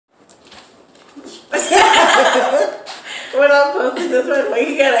when I'm posting this one, like,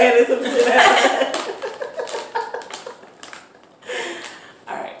 you gotta edit some shit out.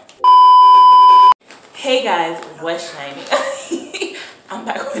 Alright. Hey guys, what's shining? I'm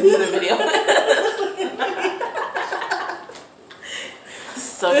back with another video.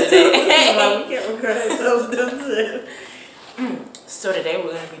 So today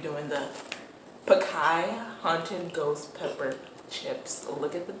we're gonna be doing the Paqui Haunted Ghost Pepper Chips.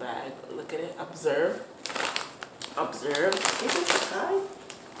 Look at the bag. Look at it. Observe. Observe. Is it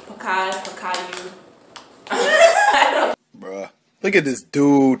Paqui? Paqui. Bruh, look at this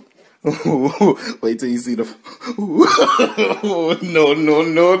dude. Wait till you see the. No.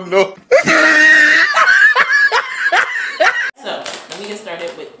 So let me get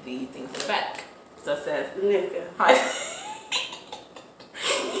started with the things in the back. So it says Nigga.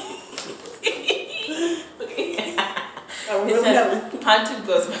 It says Haunted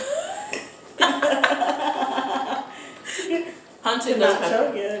Ghost. Haunted Ghost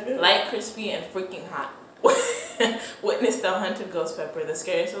Pepper. Light, crispy, and freaking hot. Witness the Haunted Ghost Pepper, the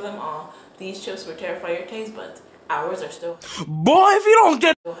scariest of them all. These chips will terrify your taste buds. Ours are still. Boy, if you don't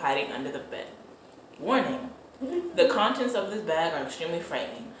get. Still hiding under the bed. Warning. The contents of this bag are extremely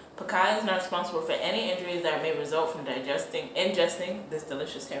frightening. Paqui is not responsible for any injuries that may result from ingesting this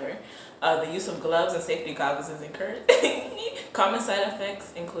delicious terror. The use of gloves and safety goggles is encouraged. Common side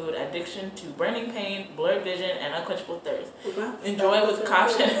effects include addiction to burning pain, blurred vision, and unquenchable thirst. Enjoy with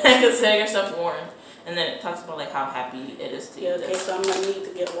caution and consider yourself warned. And then it talks about like how happy it is to eat Okay, this. so I'm gonna need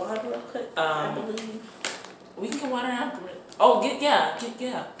to get water real quick. I believe we can get water after it. Oh, get Get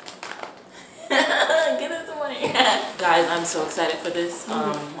us some money. Guys, I'm so excited for this. You're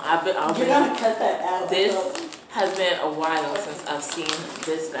gonna cut that out. This has been a while since I've seen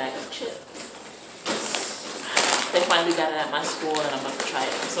this bag of chips. They finally got it at my school and I'm about to try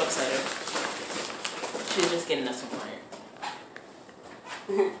it. I'm so excited. She's just getting us some fire.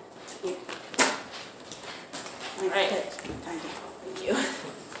 Alright. Thank you.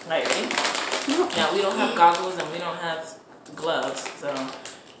 Alright, ready? Now we don't have goggles and we don't have gloves, so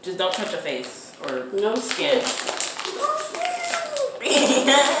just don't touch your face or no skin.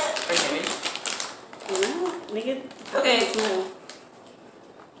 Okay, ready? No, nigga. Okay.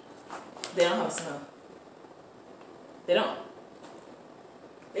 They don't have a smell. They don't.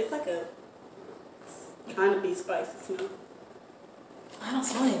 It's like a kind of be spicy smell. I don't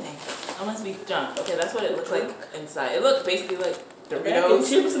smell anything. I must be drunk. Okay, that's what it looks like inside. It looks basically like Doritos.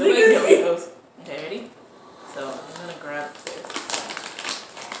 Chips, Like Doritos. Okay, ready? So I'm gonna grab this.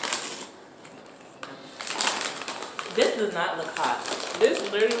 This does not look hot. This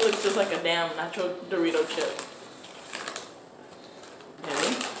literally looks just like a damn nacho Dorito chip.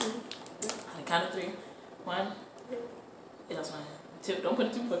 Ready? On the count of 3. 1. Yeah, that's 1. 2. Don't put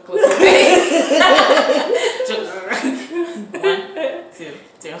it too close to me. 1, 2,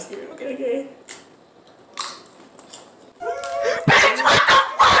 3. I'm scared. Okay.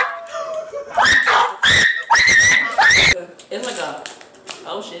 It's like a.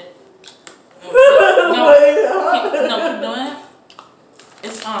 Oh shit. No, keep doing it.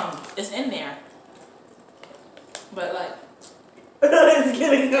 It's in there. But like, it's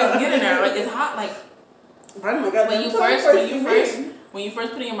getting there. Like it's hot. Like oh my God, when you first put it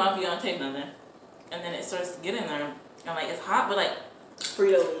in your mouth, you don't taste nothing, and then it starts to get in there, and like it's hot, but like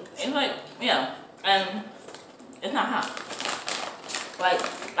Frito. it's like and it's not hot. Like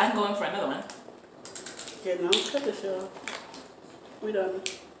I can go in for another one. Yeah, no, cut the show. We done.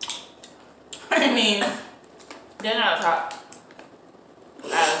 I mean, they're not as hot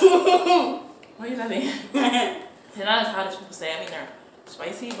as what are you saying? They're not as hot as people say. I mean, they're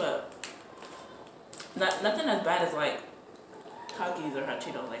spicy, but nothing as bad as like Takis or Hot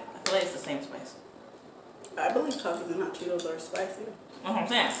Cheetos. Like I feel like it's the same spice. I believe Takis and Hot Cheetos are spicy. That's what I'm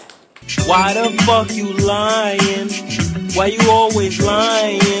saying. Why the fuck you lying? Why you always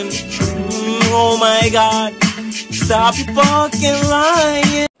lying? Oh my God, stop you fucking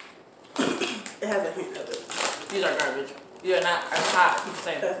lying. It has a hint of it. These are garbage. These are not as hot. People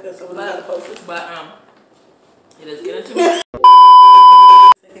say. That's what I'm posting. But it is getting to me.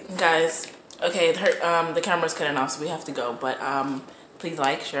 Guys, okay, the camera's cutting off, so we have to go. But please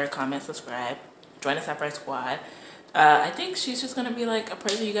like, share, comment, subscribe, join the Sapphire squad. I think she's just gonna be like a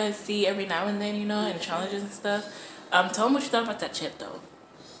person you guys see every now and then, you know, in challenges and stuff. Tell them what you thought about that chip though.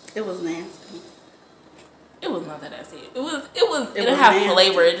 It was nasty. It was not that nasty. It didn't have nasty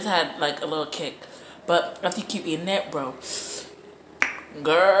flavor. It just had like a little kick. But after you keep eating it, bro,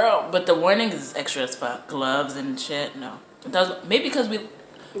 girl. But the warning is extra as fuck. Gloves and shit. No, it doesn't. Maybe because we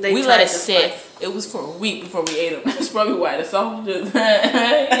let it sit. It was for a week before we ate them. That's probably why the sauce just.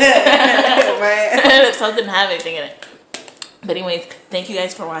 Right. The sauce didn't have anything in it. But anyways, thank you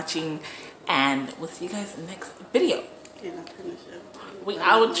guys for watching, and we'll see you guys in the next video. We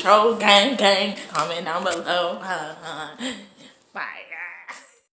outro, gang. Comment down below. Bye.